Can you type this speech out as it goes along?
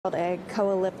a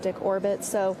co-elliptic orbit.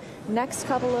 So next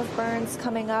couple of burns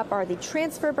coming up are the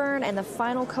transfer burn and the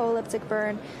final co-elliptic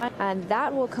burn, and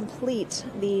that will complete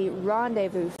the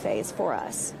rendezvous phase for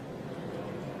us.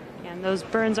 And those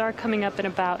burns are coming up in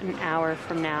about an hour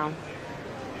from now.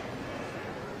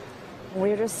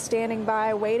 We're just standing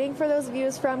by waiting for those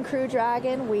views from Crew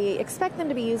Dragon. We expect them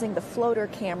to be using the floater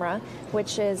camera,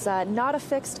 which is not a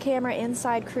fixed camera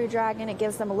inside Crew Dragon. It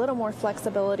gives them a little more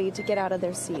flexibility to get out of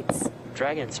their seats.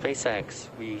 Dragon, SpaceX,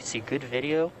 we see good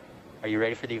video. Are you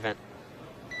ready for the event?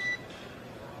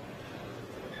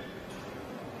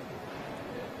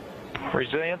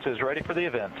 Resilience is ready for the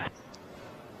event.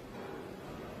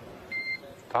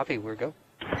 Copy, we're go.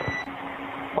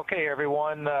 Okay,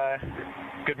 everyone.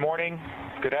 Good morning,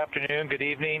 good afternoon, good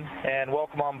evening, and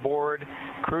welcome on board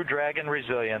Crew Dragon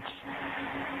Resilience.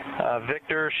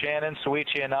 Victor, Shannon,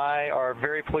 Soichi, and I are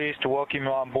very pleased to welcome you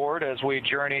on board as we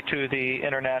journey to the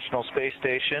International Space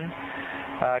Station.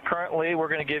 Currently, we're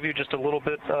going to give you just a little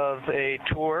bit of a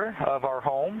tour of our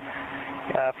home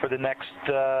for the next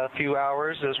few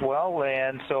hours as well.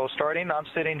 And so starting, I'm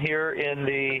sitting here in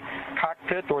the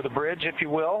cockpit, or the bridge, if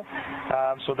you will.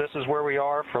 So this is where we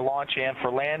are for launch and for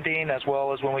landing, as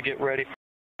well as when we get ready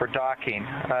for docking.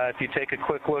 If you take a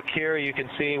quick look here, you can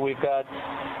see we've got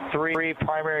three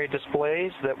primary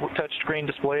displays, touchscreen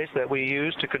displays that we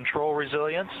use to control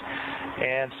resilience.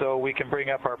 And so we can bring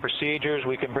up our procedures,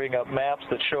 we can bring up maps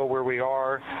that show where we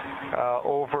are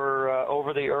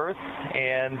over the Earth,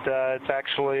 and it's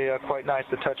actually quite nice,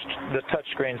 the touch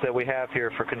screens that we have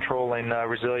here for controlling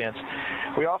resilience.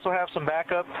 We also have some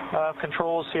backup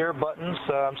controls here, buttons,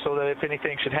 so that if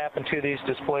anything should happen to these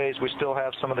displays, we still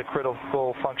have some of the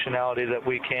critical functionality that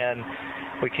we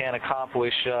can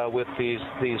accomplish with these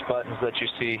buttons that you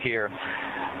see here.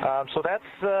 So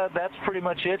that's pretty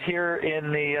much it here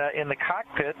in the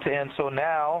cockpit, and so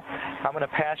now I'm going to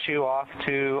pass you off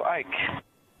to Ike.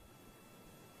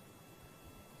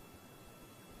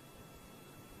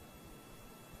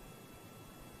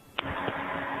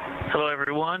 Hello,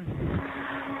 everyone.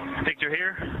 Victor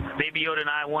here. Baby Yoda and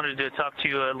I wanted to talk to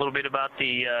you a little bit about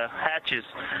the hatches.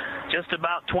 Just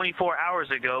about 24 hours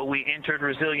ago, we entered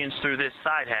resilience through this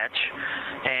side hatch,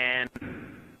 and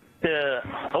to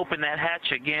open that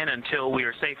hatch again until we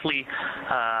are safely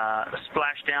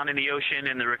splashed down in the ocean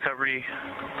and the recovery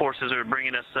forces are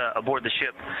bringing us aboard the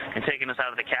ship and taking us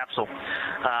out of the capsule.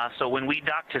 So when we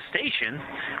dock to station,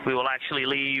 we will actually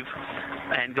leave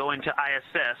and go into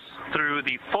ISS through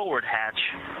the forward hatch,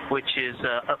 which is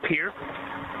up here,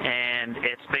 and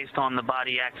it's based on the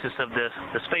body axis of the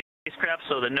spacecraft,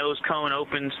 so the nose cone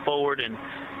opens forward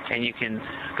and you can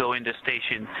go into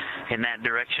station in that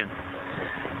direction.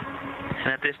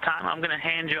 And at this time, I'm going to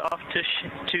hand you off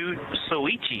to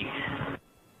Soichi.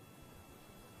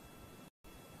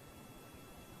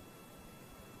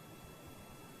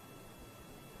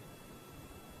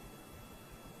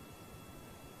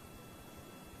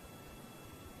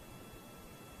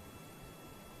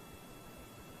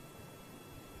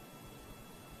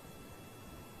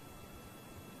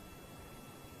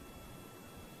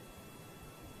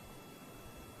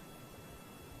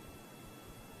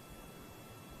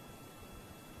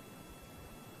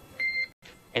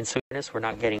 And so, we're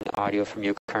not getting audio from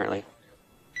you currently.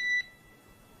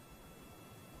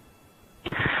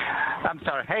 I'm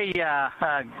sorry. Hey,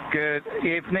 good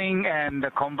evening and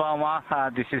konbanwa.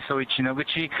 This is Soichi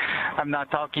Noguchi. I'm now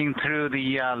talking through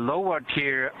the lower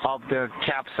tier of the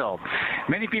capsule.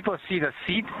 Many people see the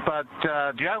seat, but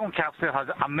Dragon capsule has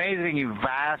amazingly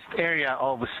vast area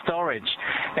of storage.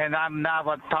 And I'm now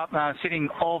sitting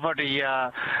over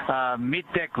the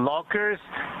mid-deck lockers,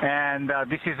 and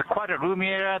this is quite a roomy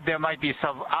area. There might be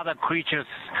some other creatures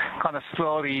kind of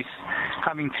slowly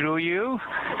coming through you.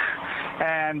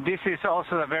 And this is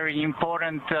also a very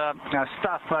important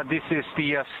stuff. This is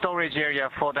the storage area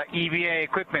for the EVA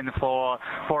equipment for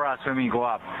us when we go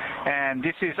up. And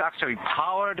this is actually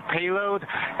powered payload,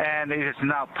 and it is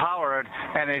now powered,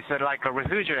 and it's like a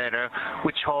refrigerator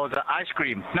which holds ice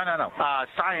cream.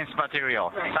 Science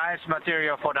material. Science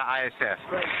material for the ISS.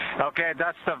 Okay,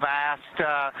 that's the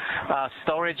vast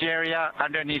storage area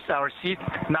underneath our seat.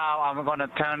 Now I'm going to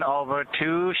turn over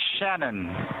to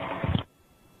Shannon.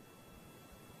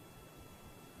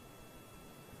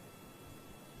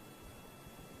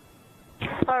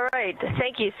 All right.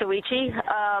 Thank you, Soichi.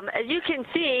 As you can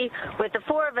see, with the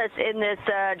four of us in this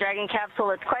Dragon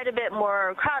capsule, it's quite a bit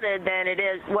more crowded than it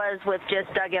was with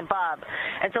just Doug and Bob.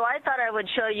 And so I thought I would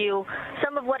show you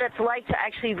some of what it's like to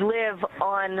actually live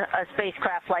on a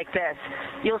spacecraft like this.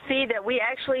 You'll see that we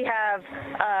actually have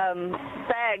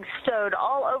bags stowed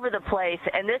all over the place,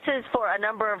 and this is for a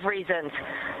number of reasons.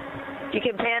 you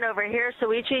can pan over here,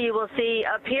 Soichi, you will see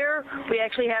up here we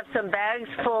actually have some bags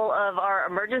full of our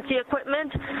emergency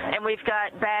equipment, and we've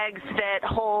got bags that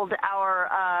hold our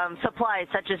supplies,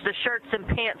 such as the shirts and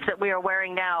pants that we are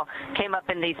wearing now came up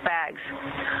in these bags.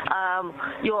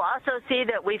 You will also see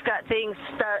that we've got things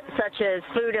such as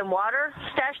food and water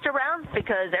stashed around,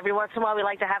 because every once in a while we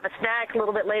like to have a snack. A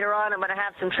little bit later on I'm going to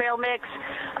have some trail mix.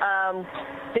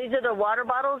 These are the water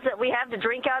bottles that we have to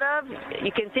drink out of.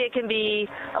 You can see it can be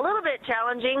a little bit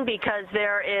challenging because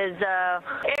there is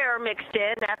air mixed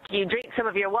in. After you drink some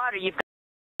of your water, you've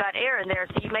got air in there,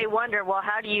 so you may wonder, well,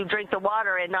 how do you drink the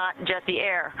water and not just the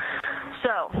air?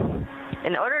 So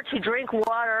in order to drink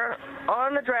water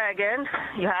on the Dragon,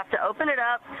 you have to open it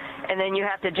up, and then you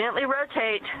have to gently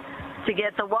rotate to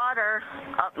get the water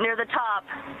up near the top,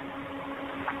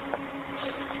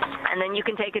 and then you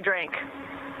can take a drink.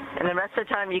 And the rest of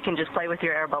the time you can just play with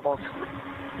your air bubbles.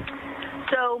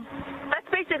 So that's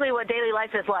basically what daily life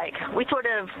is like. We sort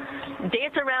of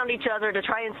dance around each other to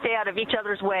try and stay out of each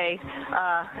other's way,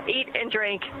 eat and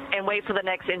drink, and wait for the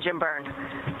next engine burn.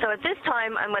 So at this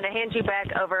time, I'm going to hand you back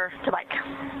over to Mike.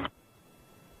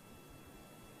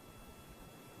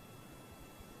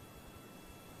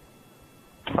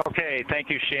 Okay, thank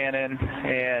you, Shannon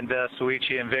and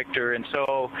Soichi and Victor. And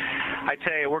so, I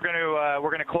tell you, we're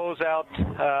going to close out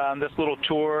this little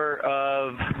tour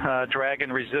of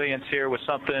Dragon Resilience here with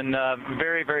something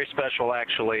very, very special.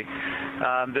 Actually,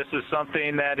 this is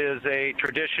something that is a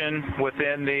tradition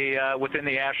within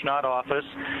the astronaut office.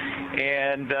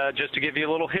 And just to give you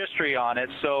a little history on it,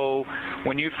 so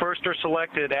when you first are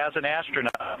selected as an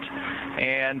astronaut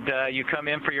and you come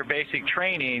in for your basic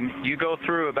training, you go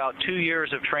through about 2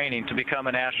 years of training to become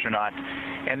an astronaut.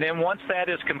 And then once that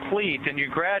is complete and you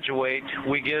graduate,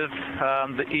 we give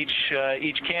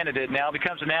each candidate now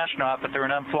becomes an astronaut, but they're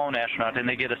an unflown astronaut, and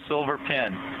they get a silver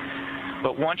pin.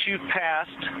 But once you've passed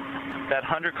that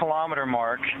 100-kilometer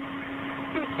mark,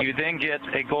 you then get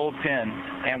a gold pin.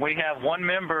 And we have one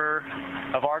member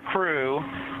of our crew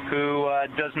who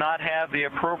does not have the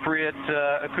appropriate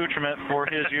accoutrement for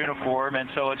his uniform, and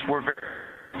so we're very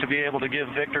to be able to give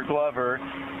Victor Glover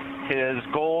his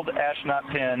gold astronaut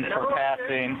pin for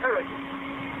passing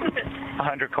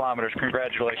 100 kilometers.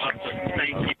 Congratulations.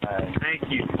 Thank you. Thank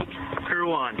you. Crew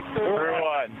one. Crew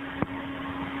one.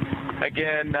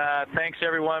 Again, thanks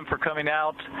everyone for coming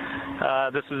out.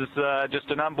 This is just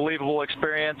an unbelievable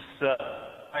experience.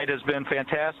 It has been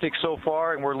fantastic so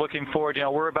far, and we're looking forward. You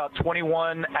know, we're about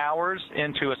 21 hours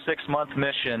into a 6-month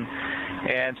mission,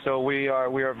 and so we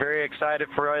are very excited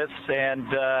for us. And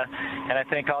I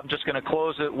think I'm just going to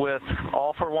close it with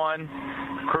all for one,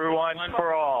 crew one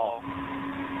for all.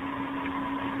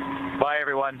 Bye,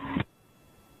 everyone.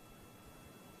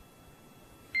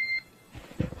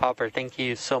 Hopper, thank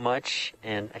you so much,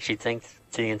 and actually thanks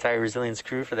to the entire Resilience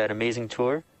crew for that amazing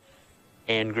tour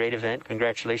and great event.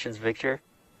 Congratulations, Victor.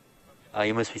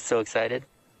 You must be so excited.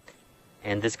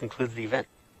 And this concludes the event.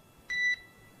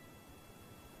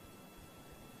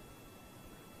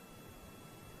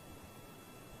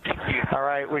 All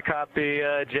right, we copy,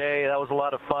 Jay. That was a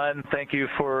lot of fun. Thank you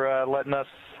for letting us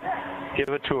give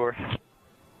a tour.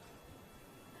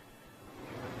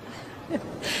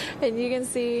 And you can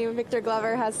see Victor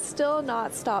Glover has still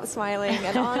not stopped smiling,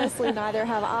 and honestly, neither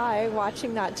have I,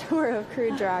 watching that tour of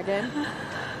Crew Dragon.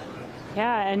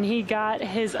 Yeah, and he got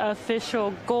his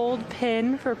official gold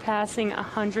pin for passing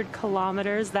 100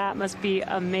 kilometers. That must be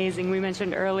amazing. We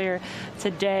mentioned earlier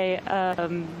today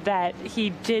that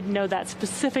he did know that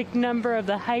specific number of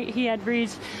the height he had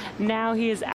reached. Now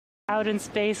he is out in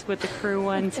space with the Crew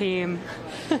One team.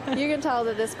 You can tell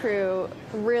that this crew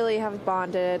really have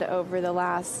bonded over the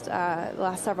last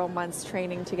several months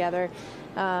training together.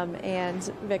 And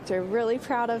Victor, really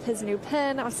proud of his new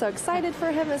pin. I'm so excited for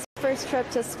him, his first trip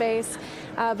to space.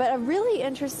 But a really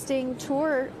interesting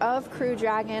tour of Crew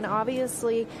Dragon.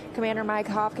 Obviously, Commander Mike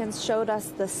Hopkins showed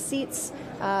us the seats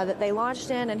that they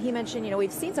launched in, and he mentioned, you know,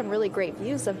 we've seen some really great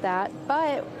views of that,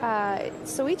 but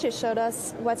Soichi showed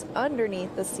us what's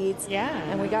underneath the seats. Yeah.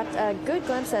 And we got a good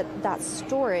glimpse at that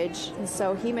storage. And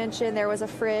so he mentioned there was a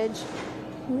fridge,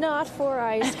 not for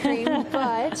ice cream,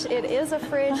 but it is a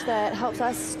fridge that helps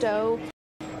us stow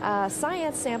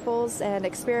science samples and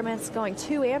experiments going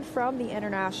to and from the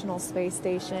International Space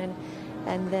Station.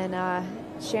 And then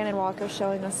Shannon Walker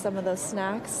showing us some of those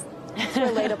snacks. It's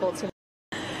relatable to me.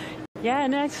 Yeah,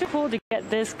 and extra cool to get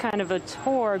this kind of a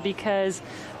tour because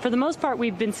for the most part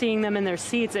we've been seeing them in their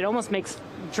seats. It almost makes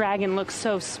Dragon look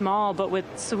so small, but with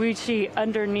Soichi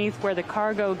underneath where the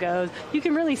cargo goes, you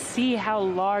can really see how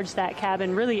large that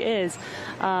cabin really is.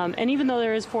 And even though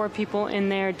there is 4 people in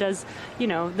there, it does, you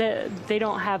know, they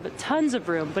don't have tons of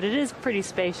room, but it is pretty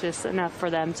spacious enough for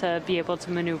them to be able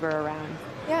to maneuver around.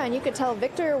 Yeah, and you could tell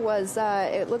Victor was,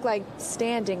 it looked like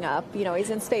standing up. You know,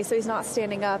 he's in space, so he's not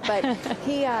standing up, but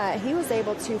he was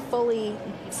able to fully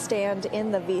stand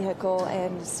in the vehicle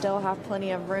and still have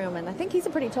plenty of room. And I think he's a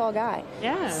pretty tall guy.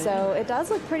 Yeah. So it does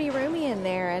look pretty roomy in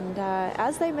there. And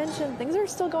as they mentioned, things are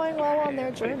still going well on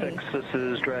their journey. SpaceX, this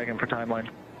is Dragon for timeline.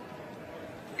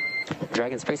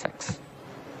 Dragon SpaceX.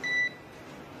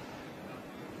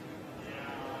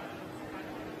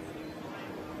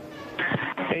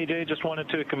 AJ, just wanted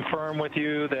to confirm with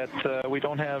you that we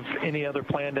don't have any other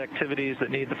planned activities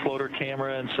that need the floater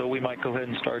camera, and so we might go ahead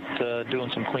and start doing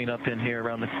some cleanup in here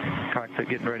around the cockpit,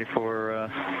 getting ready for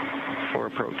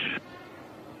approach.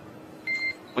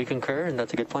 We concur, and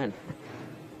that's a good plan.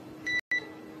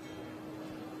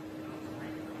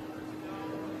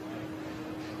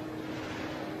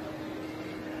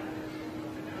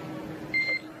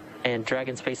 And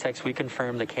Dragon SpaceX, we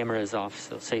confirm the camera is off,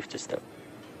 so safe to stow.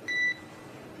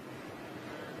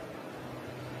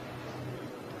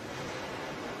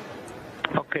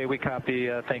 Okay, we copy.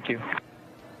 Thank you.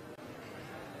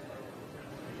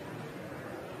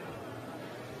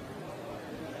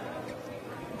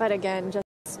 But again,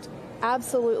 just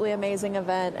absolutely amazing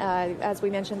event. As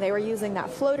we mentioned, they were using that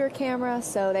floater camera,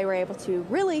 so they were able to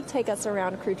really take us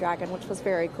around Crew Dragon, which was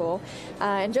very cool.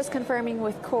 And just confirming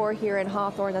with Core here in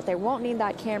Hawthorne that they won't need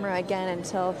that camera again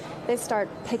until they start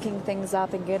picking things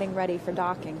up and getting ready for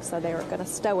docking, so they were going to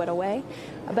stow it away.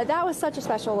 But that was such a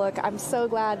special look. I'm so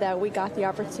glad that we got the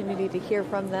opportunity to hear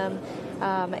from them.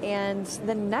 And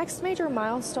the next major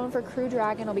milestone for Crew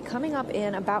Dragon will be coming up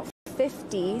in about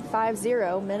 50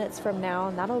 minutes from now,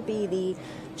 and that'll be the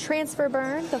transfer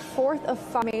burn, the 4th of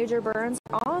 5 major burns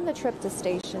on the trip to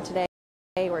station today.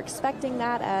 We're expecting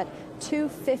that at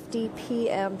 2:50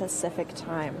 p.m. Pacific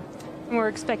time. We're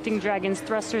expecting Dragon's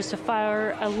thrusters to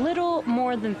fire a little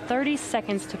more than 30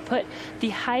 seconds to put the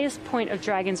highest point of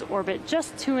Dragon's orbit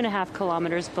just 2.5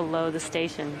 kilometers below the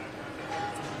station.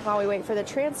 While we wait for the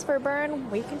transfer burn,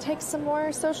 we can take some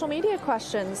more social media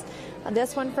questions.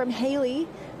 This one from Haley.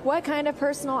 What kind of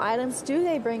personal items do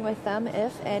they bring with them,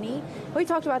 if any? We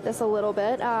talked about this a little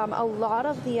bit. A lot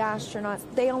of the astronauts,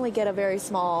 they only get a very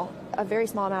small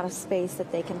amount of space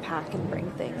that they can pack and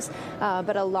bring things.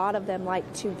 But a lot of them like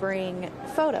to bring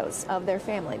photos of their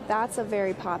family. That's a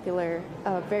very popular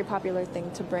thing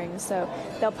to bring. So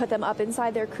they'll put them up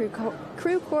inside their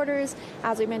crew quarters.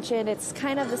 As we mentioned, it's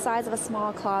kind of the size of a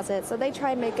small closet, so they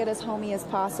try and make it as homey as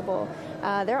possible.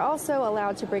 They're also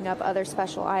allowed to bring up other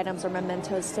special items or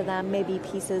mementos to them, maybe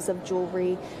pieces of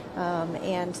jewelry,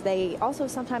 and they also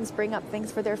sometimes bring up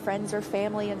things for their friends or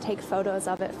family and take photos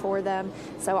of it for them.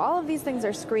 So all of these things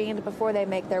are screened before they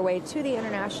make their way to the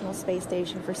International Space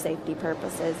Station for safety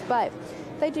purposes, but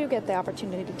they do get the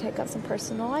opportunity to take up some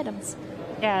personal items.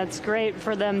 Yeah, it's great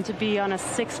for them to be on a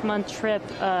 6-month trip,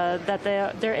 that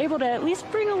they're able to at least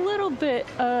bring a little bit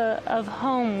of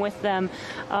home with them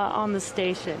on the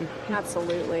station.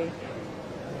 Absolutely.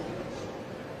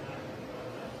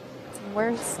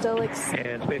 We're still And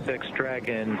SpaceX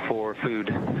Dragon for food.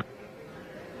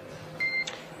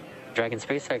 Dragon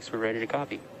SpaceX, we're ready to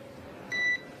copy.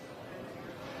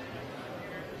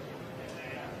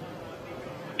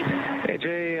 Hey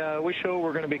Jay, we show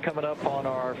we're going to be coming up on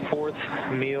our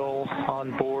 4th meal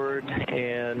on board,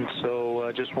 and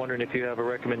so just wondering if you have a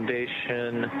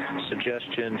recommendation,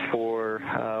 suggestion for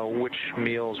which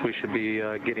meals we should be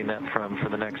getting that from for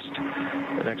the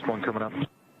next one coming up.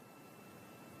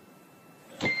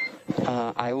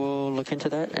 I will look into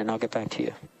that, and I'll get back to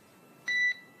you.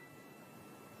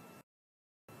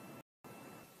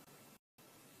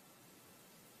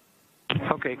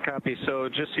 Okay, copy. So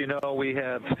just so you know, we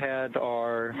have had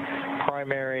our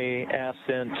primary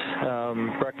ascent,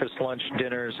 breakfast, lunch,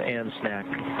 dinners, and snack.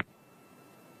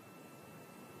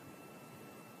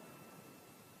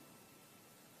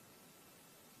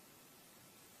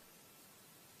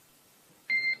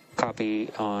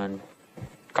 Copy on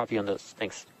those.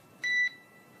 Thanks.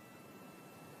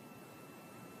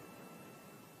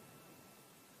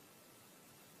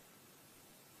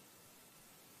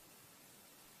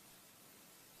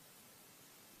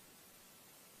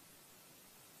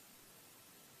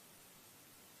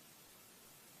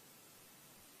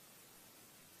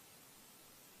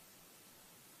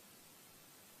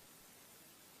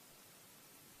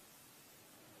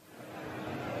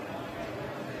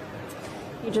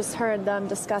 You just heard them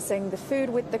discussing the food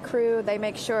with the crew. They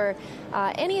make sure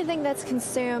anything that's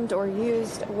consumed or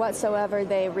used whatsoever,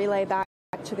 they relay back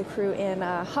to the crew in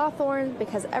Hawthorne,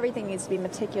 because everything needs to be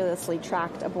meticulously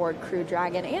tracked aboard Crew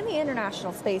Dragon and the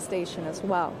International Space Station as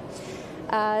well.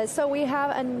 So we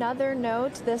have another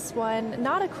note, this one,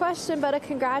 not a question, but a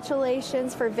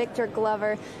congratulations for Victor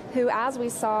Glover, who, as we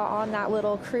saw on that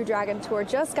little Crew Dragon tour,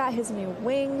 just got his new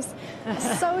wings.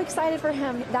 So excited for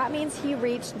him. That means he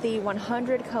reached the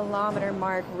 100-kilometer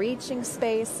mark, reaching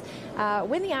space.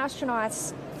 When the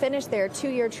astronauts finish their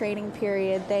 2-year training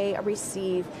period, they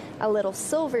receive a little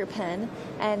silver pin,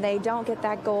 and they don't get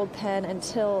that gold pin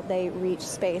until they reach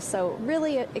space. So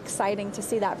really exciting to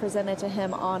see that presented to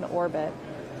him on orbit.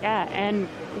 Yeah, and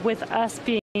with us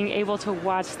being able to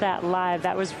watch that live,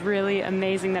 that was really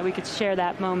amazing that we could share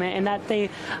that moment, and that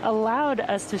they allowed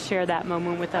us to share that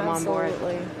moment with them on board.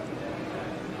 Absolutely.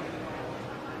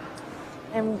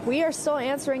 And we are still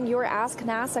answering your Ask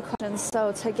NASA questions,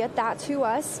 so to get that to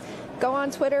us, go on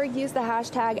Twitter, use the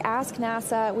hashtag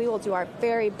AskNASA. We will do our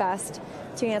very best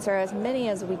to answer as many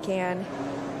as we can.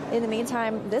 In the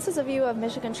meantime, this is a view of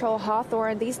Mission Control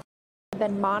Hawthorne. These have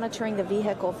been monitoring the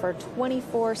vehicle for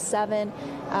 24/7,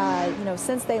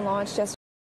 since they launched just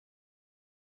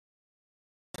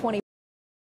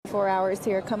 24 hours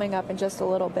here, coming up in just a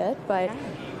little bit. But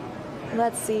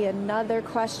let's see, another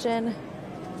question.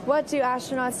 What do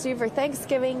astronauts do for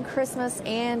Thanksgiving, Christmas,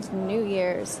 and New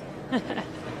Year's?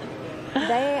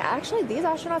 These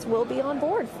astronauts will be on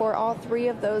board for all 3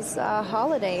 of those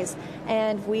holidays,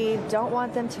 and we don't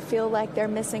want them to feel like they're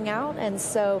missing out. And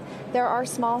so there are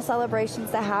small celebrations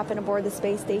that happen aboard the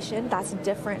space station. That's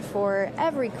different for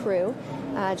every crew,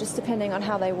 just depending on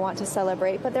how they want to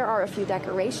celebrate. But there are a few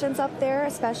decorations up there,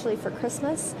 especially for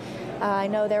Christmas. I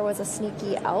know there was a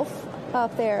sneaky elf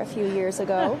up there a few years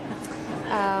ago.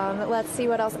 Let's see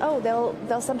what else. Oh,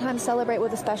 they'll sometimes celebrate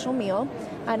with a special meal.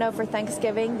 I know for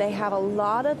Thanksgiving they have a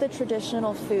lot of the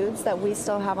traditional foods that we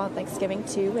still have on Thanksgiving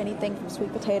too, anything from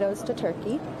sweet potatoes to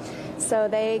turkey. So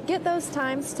they get those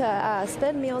times to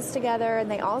spend meals together, and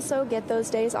they also get those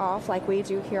days off like we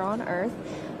do here on Earth.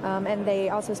 And they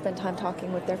also spend time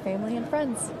talking with their family and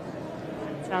friends.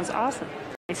 Sounds awesome.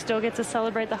 They still get to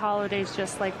celebrate the holidays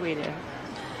just like we do.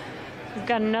 We've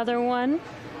got another one.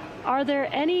 Are there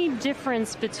any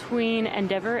difference between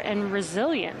Endeavour and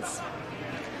Resilience?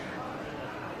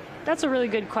 That's a really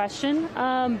good question.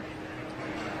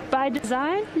 By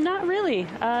design, not really.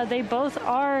 They both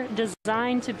are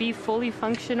designed to be fully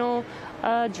functional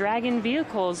Dragon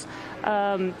vehicles.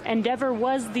 Endeavour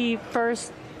was the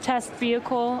first test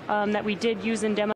vehicle that we did use in demo